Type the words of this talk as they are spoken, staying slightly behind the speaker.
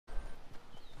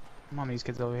Come on, these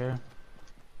kids over here.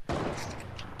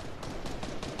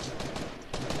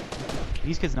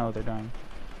 These kids know what they're doing.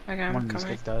 Okay, I'm One of coming.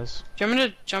 these kids does. Do you want me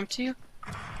to jump to you?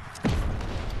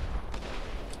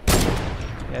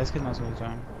 Yeah, this kid knows what he's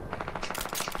doing.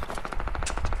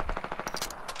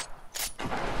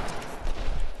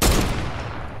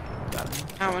 Got him.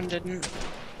 That one didn't.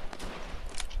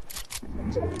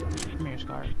 Come here,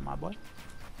 Scar, my boy.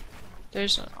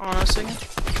 There's on us again.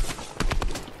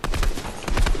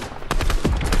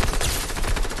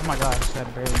 Oh my gosh,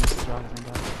 that barely missed the drop. Thank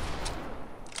God.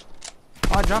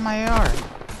 Oh, I dropped my AR.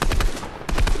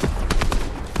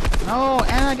 No,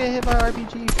 and I get hit by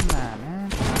RPG from that, man.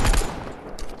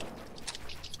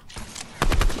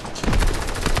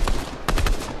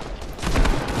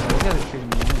 These guys are shooting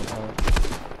me anyway.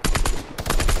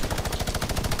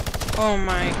 Oh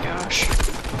my gosh.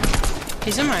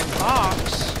 He's in my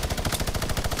box.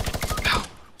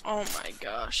 Oh my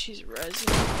gosh, he's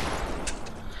resin.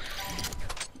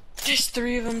 There's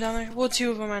 3 of them down there. Well,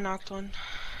 2 of them I knocked one.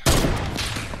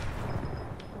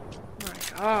 My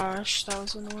gosh, that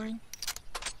was annoying.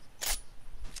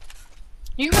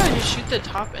 You can probably just shoot the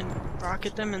top and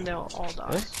rocket them and they'll all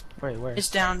die. This? Wait, where? It's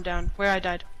down, where I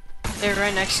died. They're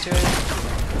right next to it.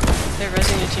 They're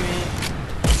resing your teammate.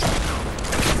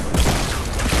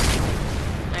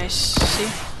 Nice, see?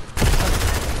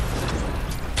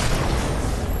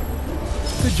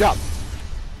 Good job.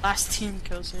 Last team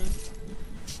kills me.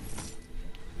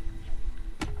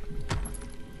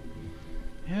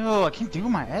 Ew, I can't do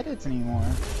my edits anymore.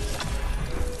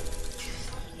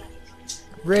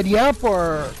 Ready up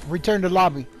or return to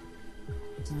lobby?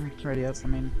 Ready up, I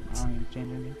mean, I don't even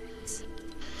change anything.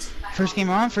 First game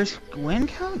on, first win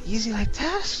count? Easy like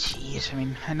that? Jeez, I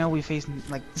mean, I know we faced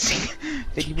like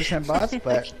 50% bots,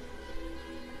 but